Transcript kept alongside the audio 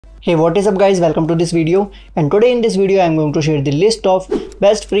Hey, what is up guys, welcome to this video, and today in this video I am going to share the list of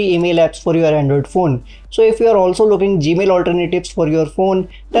best free email apps for your Android phone. So if you are also looking Gmail alternatives for your phone,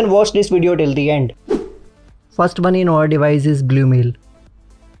 then watch this video till the end. First one in our device is Bluemail.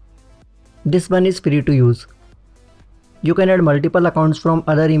 This one is free to use. You can add multiple accounts from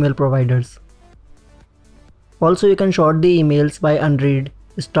other email providers. Also you can sort the emails by unread,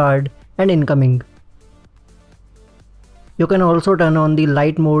 starred and incoming. You can also turn on the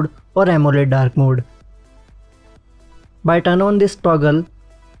light mode or AMOLED dark mode. By turn on this toggle,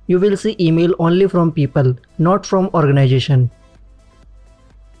 you will see email only from people, not from organization.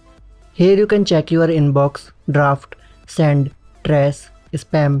 Here you can check your inbox, draft, send, trace,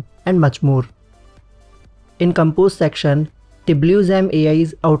 spam and much more. In Compose section, the BlueXam AI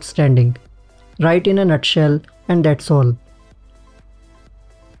is outstanding. Right in a nutshell, and that's all.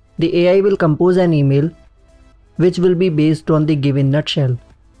 The AI will compose an email which will be based on the given nutshell.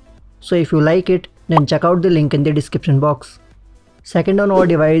 So if you like it, then check out the link in the description box. Second on our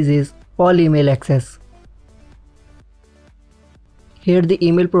device is All Email Access. Here the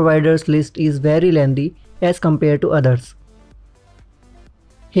email providers list is very lengthy as compared to others.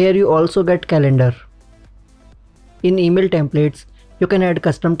 Here you also get calendar. In email templates, you can add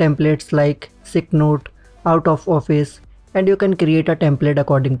custom templates like sick note, out of office, and you can create a template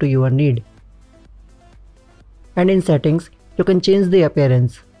according to your need. And in settings, you can change the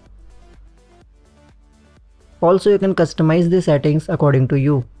appearance. Also you can customize the settings according to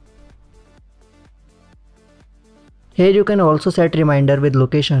you. Here you can also set reminder with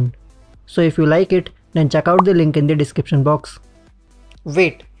location. So if you like it, then check out the link in the description box.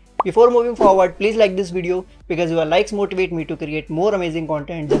 Wait, before moving forward, please like this video because your likes motivate me to create more amazing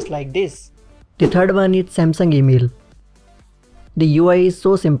content just like this. The third one is Samsung Email. The UI is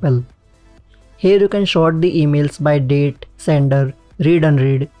so simple. Here you can sort the emails by date, sender, read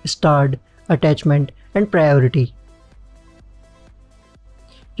unread, starred, attachment and priority.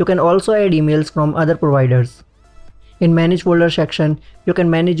 You can also add emails from other providers. In Manage Folder section, you can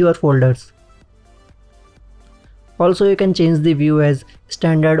manage your folders. Also you can change the view as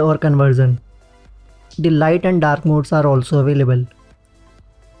standard or conversion. The light and dark modes are also available.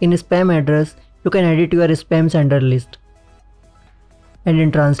 In spam address, you can edit your spam sender list. And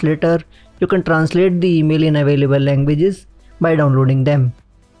in translator, you can translate the email in available languages by downloading them.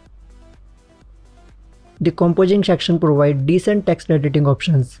 The composing section provides decent text editing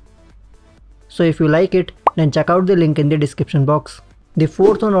options. So if you like it, then check out the link in the description box. The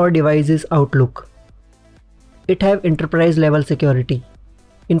fourth on our device is Outlook. It have enterprise level security.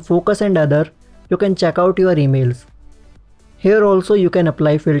 In Focus and other, you can check out your emails. Here also you can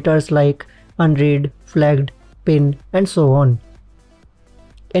apply filters like unread, flagged, pin and so on.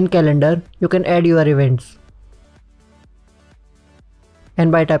 In Calendar, you can add your events.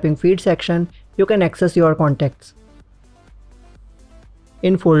 And by tapping Feed section, you can access your contacts.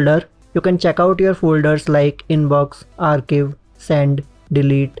 In Folder, you can check out your folders like Inbox, Archive, Send,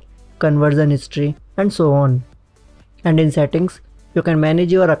 Delete, Conversion History, and so on. And in Settings, you can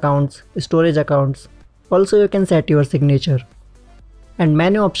manage your accounts, storage accounts. Also, you can set your signature. And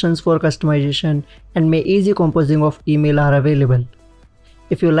many options for customization and easy composing of email are available.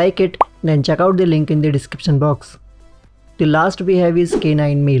 If you like it, then check out the link in the description box. The last we have is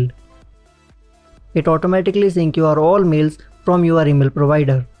K9 Mail. It automatically syncs your all mails from your email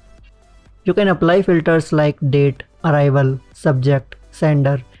provider. You can apply filters like date, arrival, subject,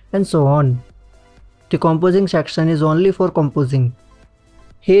 sender, and so on. The composing section is only for composing.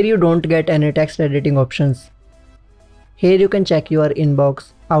 Here you don't get any text editing options. Here you can check your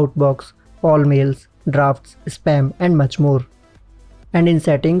inbox, outbox, all mails, drafts, spam, and much more. And in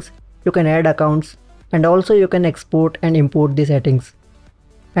settings, you can add accounts and also you can export and import the settings.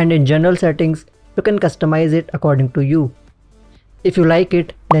 And in general settings, you can customize it according to you. If you like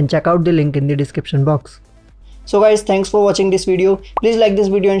it, then check out the link in the description box. So guys, thanks for watching this video. Please like this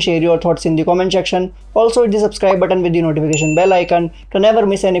video and share your thoughts in the comment section. Also hit the subscribe button with the notification bell icon to never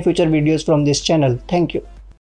miss any future videos from this channel. Thank you.